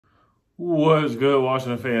What's good,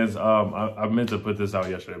 Washington fans? I meant to put this out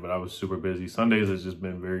yesterday, but I was super busy. Sundays has just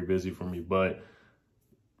been very busy for me. But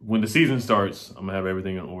when the season starts, I'm gonna have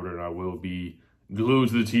everything in order, and I will be glued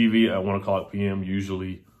to the TV at 1:00 p.m.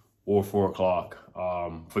 usually, or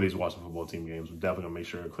 4:00 for these Washington football team games. I'm definitely gonna make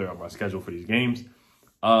sure to clear out my schedule for these games.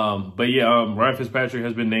 Ryan Fitzpatrick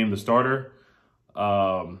has been named the starter.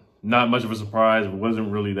 Not much of a surprise. It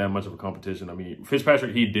wasn't really that much of a competition. I mean,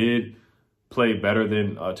 Fitzpatrick, he did play better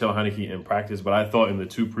than Taylor Heinicke in practice, but I thought in the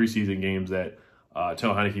two preseason games that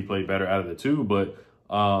Taylor Heinicke played better out of the two. But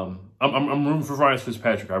I'm rooting for Ryan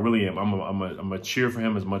Fitzpatrick. I really am. I'm a cheer for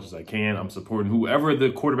him as much as I can. I'm supporting whoever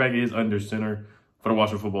the quarterback is under center for the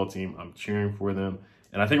Washington football team. I'm cheering for them,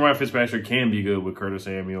 and I think Ryan Fitzpatrick can be good with Curtis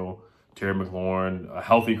Samuel, Terry McLaurin, a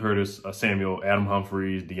healthy Curtis Samuel, Adam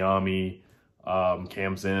Humphries, Diami,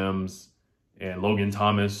 Cam Sims, and Logan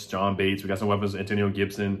Thomas, John Bates. We got some weapons, Antonio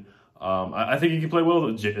Gibson. I think he can play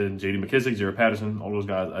well. J.D. McKissick, Jared Patterson, all those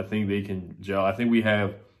guys. I think they can gel. I think we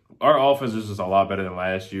have our offense is just a lot better than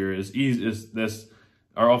last year. It's easy.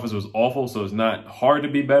 Our offense was awful, so it's not hard to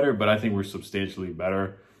be better. But I think we're substantially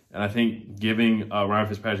better. And I think giving Ryan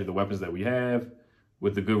Fitzpatrick the weapons that we have,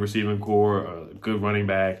 with the good receiving core, a good running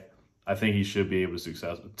back, I think he should be able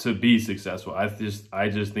to be successful. I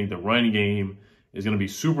just think the running game is going to be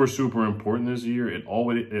super important this year. It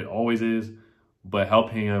always is. But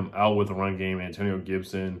helping him out with the run game, Antonio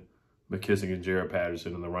Gibson, McKissick, and Jared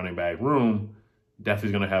Patterson in the running back room,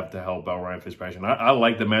 definitely going to have to help out Ryan Fitzpatrick. I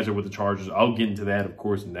like the matchup with the Chargers. I'll get into that, of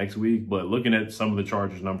course, next week. But looking at some of the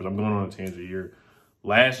Chargers numbers, I'm going on a tangent here.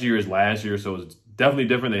 Last year is last year, so it's definitely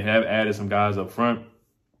different. They have added some guys up front,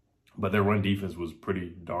 but their run defense was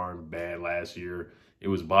pretty darn bad last year. It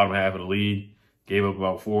was bottom half of the league. Gave up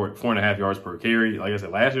about 4.5 yards per carry. Like I said,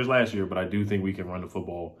 last year, but I do think we can run the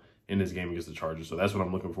football in this game against the Chargers. So that's what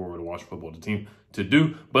I'm looking forward to watch football team to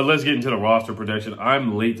do. But let's get into the roster projection.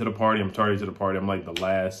 I'm late to the party. I'm tardy to the party. I'm like the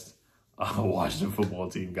last Washington football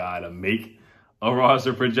team guy to make a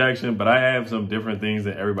roster projection. But I have some different things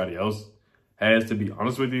that everybody else has, to be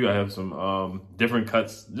honest with you. I have some different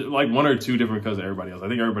cuts, like one or two different cuts of everybody else. I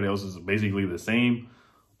think everybody else is basically the same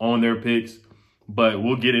on their picks. But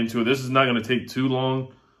we'll get into it. This is not going to take too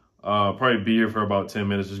long. Probably be here for about 10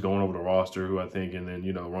 minutes just going over the roster, who I think, and then,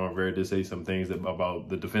 Ron Rivera did say some things about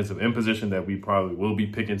the defensive end position that we probably will be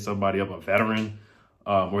picking somebody up, a veteran,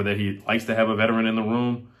 or that he likes to have a veteran in the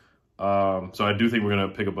room. So I do think we're going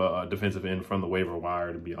to pick up a defensive end from the waiver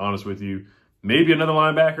wire, to be honest with you. Maybe another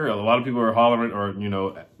linebacker. A lot of people are hollering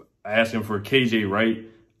or, asking for KJ Wright.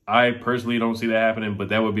 I personally don't see that happening, but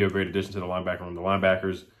that would be a great addition to the linebacker room. The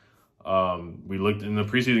linebackers, we looked in the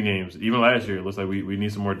preseason games, even last year, it looks like we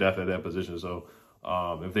need some more depth at that position. So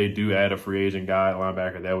if they do add a free agent guy,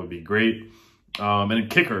 linebacker, that would be great. And a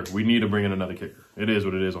kicker, we need to bring in another kicker. It is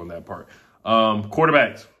what it is on that part.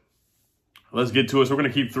 Quarterbacks, let's get to it. So we're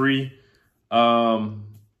going to keep 3.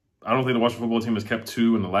 I don't think the Washington football team has kept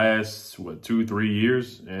 2 in the last, 2-3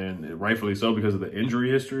 years, and rightfully so because of the injury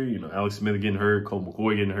history. Alex Smith getting hurt, Colt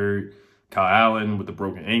McCoy getting hurt, Kyle Allen with the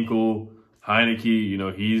broken ankle,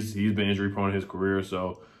 Heinicke, he's been injury prone in his career,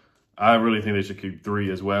 so I really think they should keep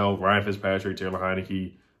 3 as well. Ryan Fitzpatrick, Taylor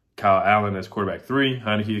Heinicke, Kyle Allen as quarterback 3,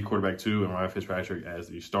 Heinicke quarterback 2, and Ryan Fitzpatrick as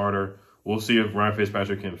the starter. We'll see if Ryan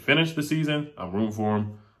Fitzpatrick can finish the season. I'm rooting for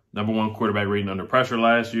him. #1 quarterback rating under pressure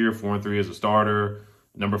last year, 4-3 as a starter,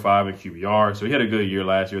 #5 in QBR. So he had a good year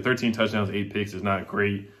last year. 13 touchdowns, 8 picks is not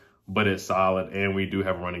great, but it's solid. And we do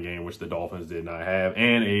have a running game, which the Dolphins did not have.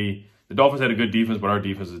 And the Dolphins had a good defense, but our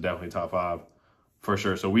defense is definitely top 5 for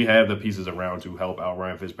sure. So we have the pieces around to help out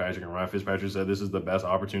Ryan Fitzpatrick. And Ryan Fitzpatrick said this is the best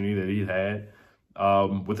opportunity that he's had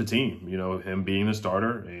with the team, him being the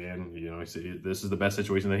starter. And, he said this is the best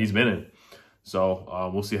situation that he's been in.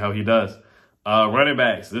 So we'll see how he does. Running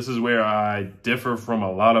backs, this is where I differ from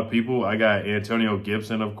a lot of people. I got Antonio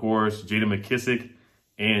Gibson, of course, J.D. McKissick,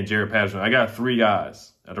 and Jared Patterson. I got 3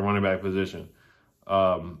 guys at the running back position.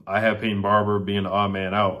 I have Peyton Barber being the odd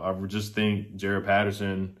man out. I just think Jared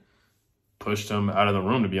Patterson pushed him out of the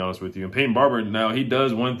room, to be honest with you. And Peyton Barber, now, he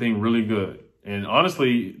does one thing really good. And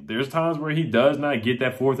honestly, there's times where he does not get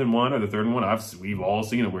that 4th and 1 or the 3rd and 1. We've all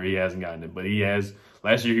seen it where he hasn't gotten it. But he has.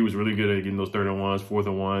 Last year, he was really good at getting those 3rd and 1s, 4th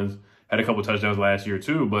and 1s. Had a couple touchdowns last year,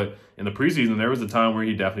 too. But in the preseason, there was a time where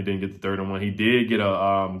he definitely didn't get the 3rd and 1. He did get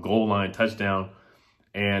a goal line touchdown.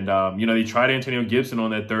 And, they tried Antonio Gibson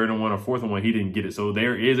on that 3rd and 1 or 4th and 1. He didn't get it. So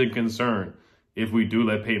there is a concern if we do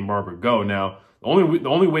let Peyton Barber go. Now, the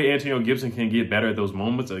only way Antonio Gibson can get better at those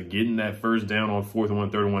moments of getting that first down on 4th and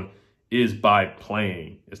 1, 3rd and 1 is by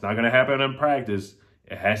playing. It's not going to happen in practice.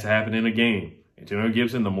 It has to happen in a game. Antonio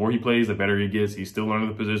Gibson, the more he plays, the better he gets. He's still learning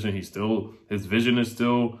the position. His vision is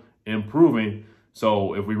still improving.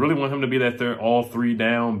 So if we really want him to be that third, all 3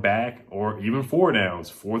 down back, or even 4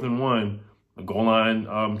 downs, 4th and 1, a goal line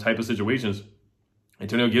type of situations,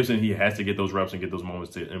 Antonio Gibson, he has to get those reps and get those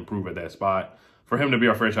moments to improve at that spot for him to be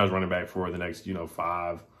our franchise running back for the next,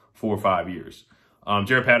 4 or 5 years.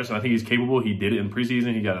 Jared Patterson, I think he's capable. He did it in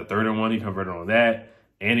preseason. He got a 3rd and 1. He converted on that.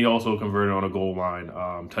 And he also converted on a goal line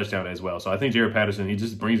touchdown as well. So I think Jared Patterson, he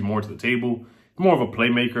just brings more to the table. He's more of a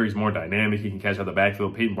playmaker. He's more dynamic. He can catch out the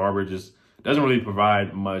backfield. Peyton Barber just doesn't really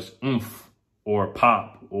provide much oomph or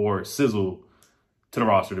pop or sizzle to the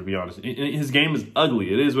roster, to be honest. His game is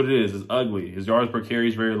ugly. It is what it is. It's ugly. His yards per carry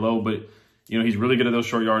is very low, but he's really good at those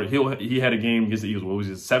short yards. He had a game against the Eagles. What was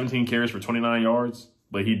it? 17 carries for 29 yards,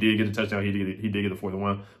 but he did get a touchdown. He did get the 4th and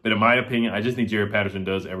 1. But in my opinion, I just think Jared Patterson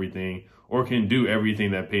does everything, or can do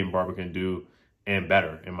everything that Peyton Barber can do, and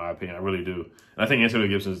better, in my opinion. I really do. And I think Antonio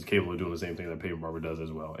Gibson is capable of doing the same thing that Peyton Barber does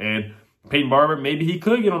as well. And Peyton Barber, maybe he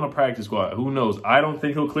could get on the practice squad. Who knows? I don't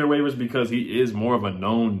think he'll clear waivers because he is more of a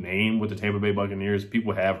known name with the Tampa Bay Buccaneers.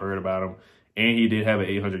 People have heard about him. And he did have an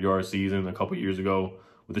 800-yard season a couple years ago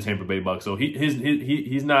with the Tampa Bay Bucs. So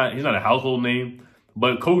he's not a household name,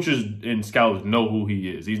 but coaches and scouts know who he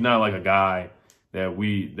is. He's not like a guy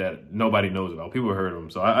that nobody knows about. People have heard of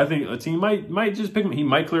him. So I think a team might just pick him. He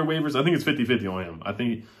might clear waivers. I think it's 50-50 on him. I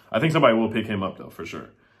think somebody will pick him up, though, for sure.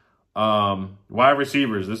 Wide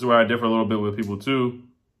receivers. This is where I differ a little bit with people too.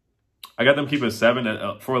 I got them keeping 7.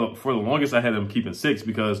 For the longest, I had them keeping 6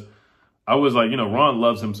 because I was like, Ron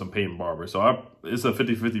loves him some Peyton Barber. So it's a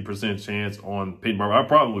 50% chance on Peyton Barber. I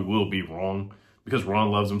probably will be wrong because Ron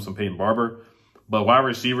loves him some Peyton Barber. But wide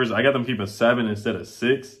receivers, I got them keeping 7 instead of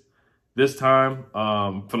 6 this time.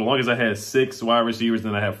 For the longest, I had 6 wide receivers,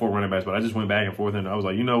 then I had 4 running backs. But I just went back and forth, and I was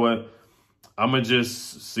like, you know what? I'm going to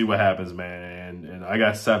just see what happens, man. And I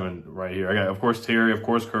got 7 right here. I got, of course, Terry, of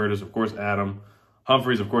course, Curtis, of course, Adam,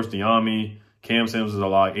 Humphreys, of course, Diami, Cam Sims is a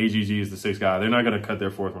lot. AGG is the 6th guy. They're not going to cut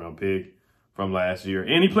their 4th round pick from last year.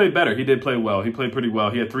 And he played better. He did play well. He played pretty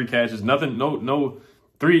well. He had 3 catches. Both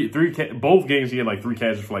games he had like 3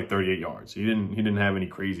 catches for like 38 yards. He didn't have any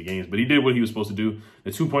crazy games, but he did what he was supposed to do.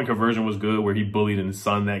 The 2-point conversion was good where he bullied and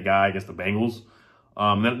sunned that guy against the Bengals.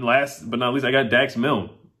 Then last but not least, I got Dax Milne.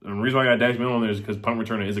 And the reason why I got Dax Milne on there is because punt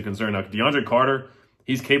returner is a concern. Now, DeAndre Carter,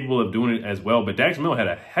 he's capable of doing it as well. But Dax Milne had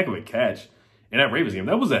a heck of a catch in that Ravens game.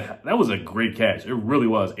 That was a great catch. It really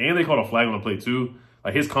was. And they called a flag on the play too.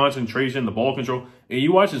 Like his concentration, the ball control. And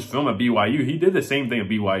you watch his film at BYU, he did the same thing at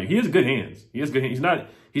BYU. He has good hands. He has good hands.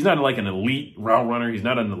 He's not like an elite route runner. He's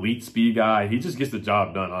not an elite speed guy. He just gets the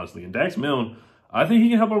job done, honestly. And Dax Milne, I think he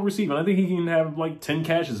can help out receiving. I think he can have like 10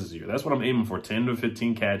 catches this year. That's what I'm aiming for, 10 to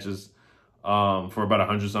 15 catches. For about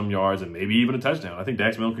 100-some yards and maybe even a touchdown. I think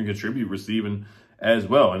Dax Milne can contribute receiving as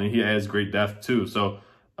well. And he has great depth too. So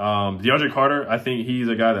DeAndre Carter, I think he's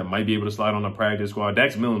a guy that might be able to slide on the practice squad.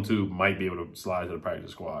 Dax Milne too might be able to slide to the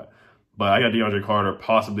practice squad. But I got DeAndre Carter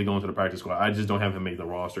possibly going to the practice squad. I just don't have him make the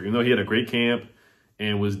roster. Even though he had a great camp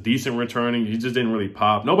and was decent returning, he just didn't really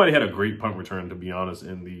pop. Nobody had a great punt return, to be honest,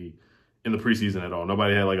 in the preseason at all.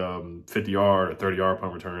 Nobody had like a 50-yard or 30-yard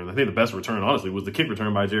punt return. I think the best return, honestly, was the kick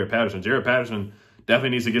return by Jared Patterson. Jared Patterson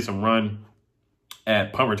definitely needs to get some run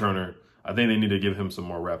at punt returner. I think they need to give him some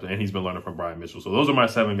more reps, and he's been learning from Brian Mitchell. So those are my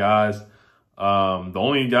 7 guys. The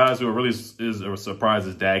only guys who are really a surprise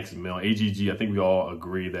is Dax Milne. AGG, I think we all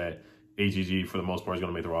agree that AGG, for the most part, is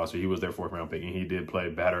going to make the roster. He was their 4th round pick, and he did play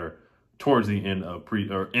better towards the end of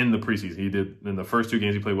in the preseason. He did in the first 2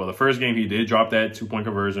 games. He played well. The first game he did drop that 2-point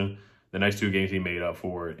conversion. The next 2 games he made up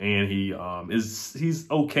for it, and he's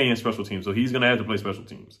okay in special teams, so he's gonna have to play special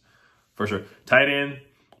teams for sure. Tight end,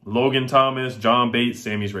 Logan Thomas, John Bates,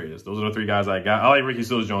 Sammy Reyes. Those are the 3 guys I got. I like Ricky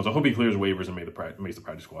Seals-Jones. I hope he clears waivers and makes the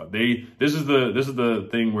practice squad. This is the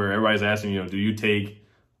thing where everybody's asking, do you take?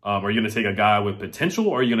 Are you gonna take a guy with potential,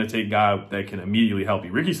 or are you gonna take a guy that can immediately help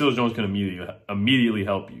you? Ricky Seals-Jones can immediately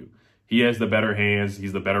help you. He has the better hands.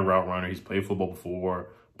 He's the better route runner. He's played football before.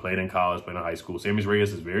 Played in college, played in high school. Sammy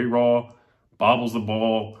Reyes is very raw, bobbles the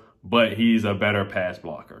ball, but he's a better pass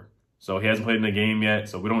blocker. So he hasn't played in a game yet,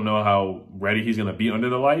 so we don't know how ready he's going to be under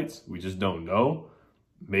the lights. We just don't know.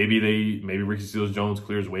 Maybe Ricky Seals-Jones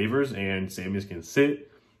clears waivers and Sammy's can sit.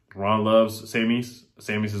 Ron loves Sammy's.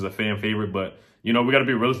 Sammy's is a fan favorite, but, we got to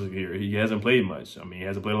be realistic here. He hasn't played much. I mean, he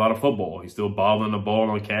hasn't played a lot of football. He's still bobbling the ball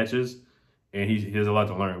on catches. And he has a lot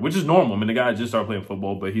to learn, which is normal. I mean, the guy just started playing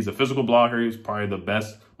football, but he's a physical blocker. He's probably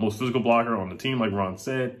the most physical blocker on the team, like Ron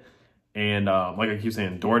said. And like I keep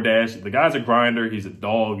saying, DoorDash, the guy's a grinder. He's a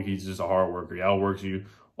dog. He's just a hard worker. He outworks you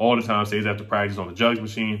all the time, stays after practice on the jugs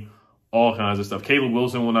machine, all kinds of stuff. Caleb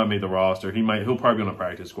Wilson will not make the roster. He'll probably be on the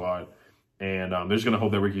practice squad. And they're just going to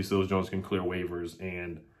hope that Ricky Seals-Jones can clear waivers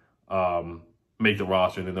and make the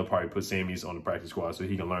roster, and then they'll probably put Sammy's on the practice squad so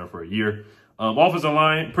he can learn for a year. Offensive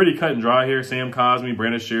line, pretty cut and dry here. Sam Cosme,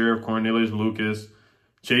 Brandon Sheriff, Cornelius Lucas,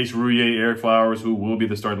 Chase Rouillet, Eric Flowers, who will be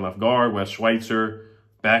the starting left guard, Wes Schweitzer,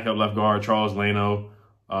 backup left guard, Charles Leno,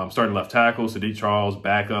 starting left tackle, Sadiq Charles,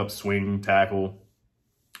 backup swing tackle.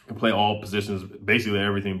 Can play all positions, basically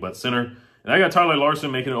everything but center. And I got Tyler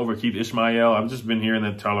Larson making it over Keith Ishmael. I've just been hearing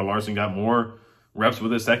that Tyler Larson got more reps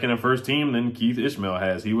with his second and first team than Keith Ishmael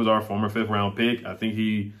has. He was our former 5th round pick. I think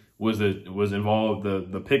he was involved.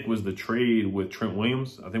 The pick was the trade with Trent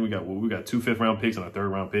Williams. I think we got 2 5th round picks and a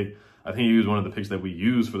 3rd round pick. I think he was one of the picks that we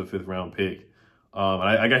used for the 5th round pick.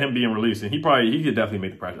 I got him being released, and he could definitely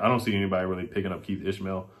make the practice. I don't see anybody really picking up Keith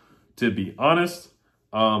Ishmael, to be honest.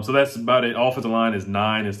 So that's about it. Offensive line is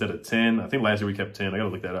 9 instead of 10. I think last year we kept 10. I got to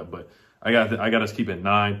look that up, but I got us keeping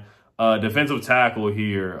 9. Defensive tackle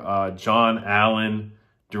here, John Allen,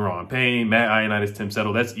 Deron Payne, Matt Ioannidis, Tim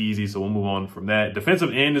Settle. That's easy, so we'll move on from that.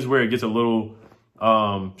 Defensive end is where it gets a little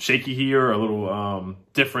shaky here, a little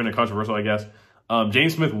different and controversial, I guess.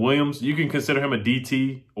 James Smith-Williams, you can consider him a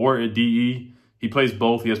DT or a DE. He plays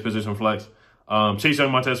both. He has position flex. Chase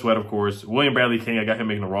Young, Montez Sweat, of course. William Bradley King, I got him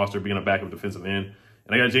making the roster, being a backup defensive end.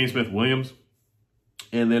 And I got James Smith-Williams.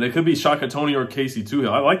 And then it could be Shaka Toney or Casey Toohill.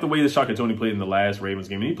 I like the way that Shaka Toney played in the last Ravens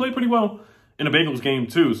game. And he played pretty well in the Bengals game,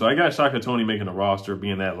 too. So I got Shaka Toney making the roster,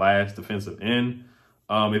 being that last defensive end.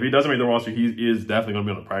 If he doesn't make the roster, he is definitely going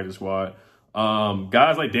to be on the practice squad.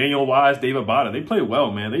 Guys like Daniel Wise, David Bada, they played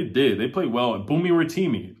well, man. They did. They played well. And Boomy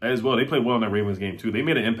Ratimi as well. They played well in that Ravens game, too. They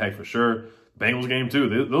made an impact for sure. Bengals game, too.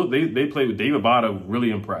 They played with David Bada, really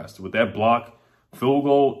impressed with that block, field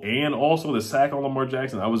goal, and also the sack on Lamar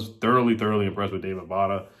Jackson. I was thoroughly impressed with David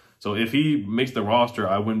Bada. So if he makes the roster,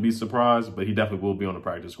 I wouldn't be surprised, but he definitely will be on the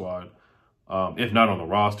practice squad. If not on the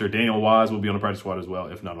roster, Daniel Wise will be on the practice squad as well,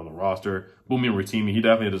 if not on the roster. Boomy Ratimi, he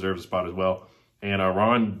definitely deserves a spot as well. And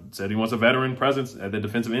Ron said he wants a veteran presence at the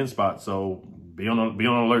defensive end spot, so be on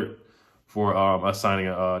alert for us signing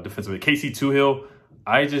a defensive end. Casey Toohill,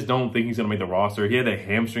 I just don't think he's going to make the roster. He had a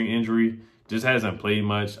hamstring injury, just hasn't played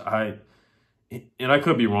much. And I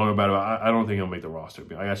could be wrong about it. I don't think he'll make the roster.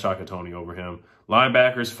 I got Shaka Toney over him.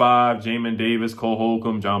 Linebackers, 5, Jamin Davis, Cole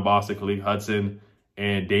Holcomb, John Bostic, Khalid Hudson,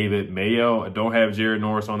 and David Mayo. I don't have Jared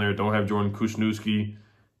Norris on there. Don't have Jordan Kushnewski.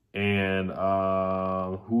 And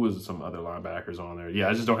who is some other linebackers on there? Yeah,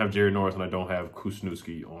 I just don't have Jared Norris, and I don't have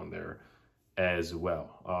Kushnewski on there as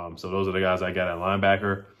well. So those are the guys I got at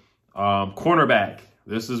linebacker. Cornerback.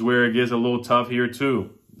 This is where it gets a little tough here, too.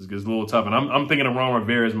 This gets a little tough. And I'm thinking of Ron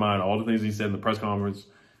Rivera's mind, all the things he said in the press conference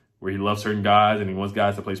where he loves certain guys and he wants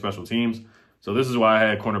guys to play special teams. So this is why I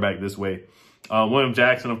had cornerback this way. William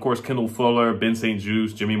Jackson, of course, Kendall Fuller, Ben St.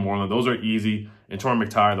 Juste, Jimmy Moreland. Those are easy. And Torrin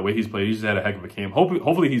McTire, the way he's played, he's just had a heck of a camp.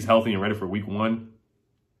 Hopefully he's healthy and ready for week 1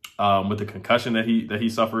 with the concussion that he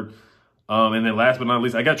suffered. And then last but not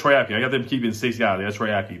least, I got Troy Apke. I got them keeping 6 guys. They got Troy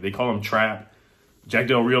Apke. They call him Trap. Jack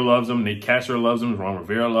Del Rio loves him. Nate Casher loves him. Ron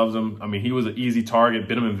Rivera loves him. I mean, he was an easy target.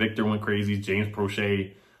 Benjamin Victor went crazy. James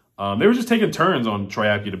Prochet. They were just taking turns on Troy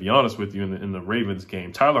Apke, to be honest with you, in the Ravens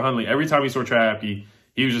game. Tyler Huntley, every time he saw Troy Apke,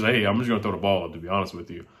 he was just like, hey, I'm just going to throw the ball up, to be honest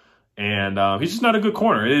with you. And he's just not a good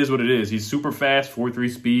corner. It is what it is. He's super fast,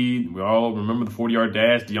 4.3 speed. We all remember the 40-yard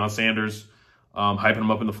dash. Deion Sanders hyping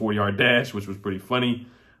him up in the 40-yard dash, which was pretty funny.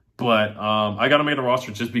 But I got to make the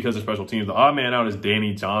roster just because of special teams. The odd man out is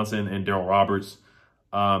Danny Johnson and Darryl Roberts.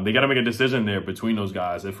 They got to make a decision there between those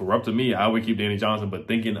guys. If it were up to me, I would keep Danny Johnson. But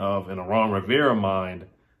thinking of in a Ron Rivera mind,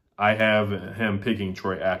 I have him picking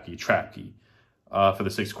Troy Apke, Trapke, for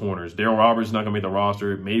the 6 corners. Darryl Roberts is not going to make the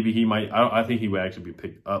roster. Maybe he might. I think he would actually be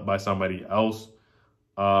picked up by somebody else.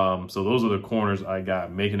 So those are the corners I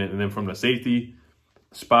got making it. And then from the safety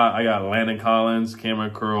spot, I got Landon Collins,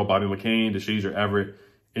 Cameron Curl, Bobby McCain, DeShazier Everett,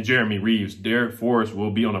 and Jeremy Reeves. Derek Forrest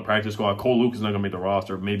will be on the practice squad. Cole Luke is not going to make the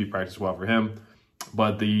roster. Maybe practice squad for him.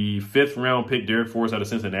 But the 5th round pick, Derek Forrest out of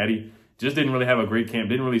Cincinnati, just didn't really have a great camp,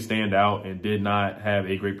 didn't really stand out, and did not have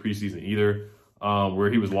a great preseason either, where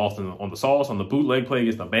he was lost on the sauce on the bootleg play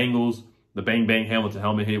against the Bengals, the bang bang Hamilton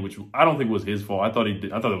helmet hit, which I don't think was his fault. I thought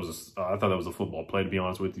that was a football play, to be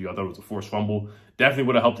honest with you. I thought it was a forced fumble. Definitely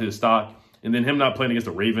would have helped his stock. And then him not playing against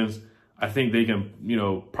the Ravens, I think they can,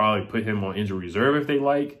 probably put him on injury reserve if they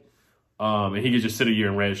like. And he could just sit a year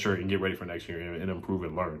in red shirt and get ready for next year and improve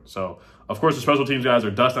and learn. So, of course, the special teams guys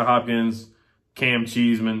are Dustin Hopkins, Cam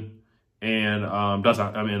Cheeseman, and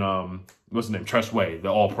what's his name? Tress Way, the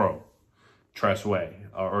All-Pro. Tress Way.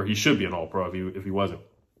 Or he should be an All-Pro if he wasn't.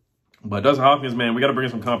 But Dustin Hopkins, man, we got to bring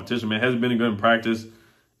in some competition, man. Hasn't been good in practice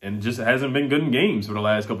and just hasn't been good in games for the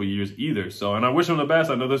last couple of years either. So, and I wish him the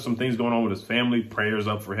best. I know there's some things going on with his family. Prayers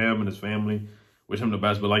up for him and his family wish him the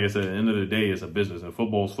best. But like I said, at the end of the day, it's a business, and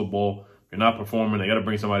football is football. If you're not performing, they got to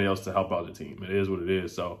bring somebody else to help out the team. It is what it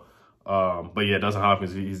is. So, but yeah, Dustin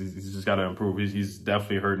Hopkins, he's just got to improve. He's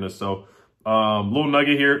definitely hurting us. So, little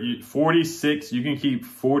nugget here, 46, you can keep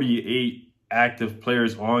 48 active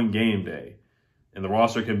players on game day. And the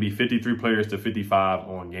roster can be 53 players to 55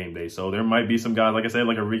 on game day. So there might be some guys, like I said,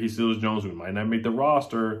 like a Ricky Seals-Jones, who might not make the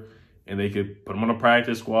roster, and they could put him on a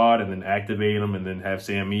practice squad and then activate him, and then have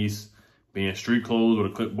Sam East be in street clothes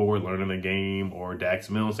with a clipboard, learning the game, or Dax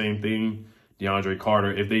Milne, same thing. DeAndre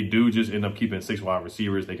Carter. If they do just end up keeping 6 wide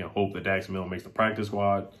receivers, they can hope that Dax Milne makes the practice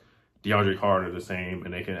squad. DeAndre Carter the same,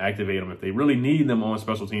 and they can activate them if they really need them on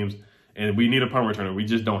special teams. And we need a punt returner. We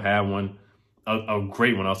just don't have one. A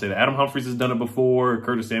great one, I'll say that. Adam Humphries has done it before.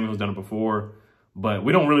 Curtis Samuel has done it before. But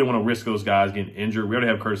we don't really want to risk those guys getting injured. We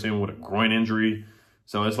already have Curtis Samuel with a groin injury.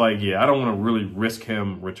 So it's like, yeah, I don't want to really risk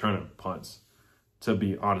him returning punts, to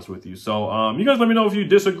be honest with you. So you guys let me know if you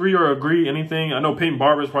disagree or agree, anything. I know Peyton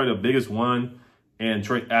Barber is probably the biggest one, and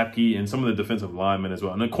Troy Apke, and some of the defensive linemen as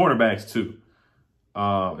well. And the cornerbacks, too.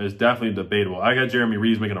 It's definitely debatable. I got Jeremy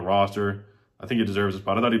Reeves making a roster. I think he deserves a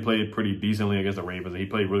spot. I thought he played pretty decently against the Ravens. He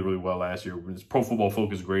played really, really well last year. His Pro Football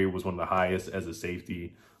Focus grade was one of the highest as a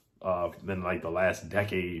safety in like the last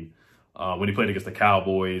decade. When he played against the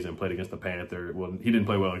Cowboys and played against the Panthers. Well, he didn't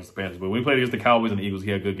play well against the Panthers, but when he played against the Cowboys and the Eagles,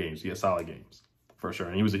 he had good games. He had solid games, for sure.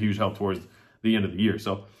 And he was a huge help towards the end of the year.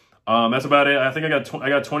 So that's about it. I think I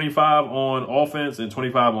got 25 on offense and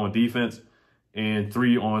 25 on defense, and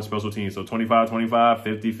 3 on special teams. So 25, 25,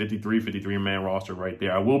 50, 53, 53-man roster right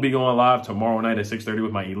there. I will be going live tomorrow night at 6:30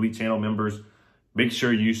 with my Elite Channel members. Make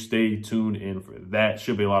sure you stay tuned in for that.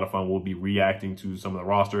 Should be a lot of fun. We'll be reacting to some of the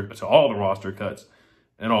roster, to all the roster cuts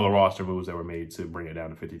and all the roster moves that were made to bring it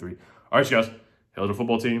down to 53. All right, you guys. Hail to the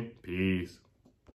football team. Peace.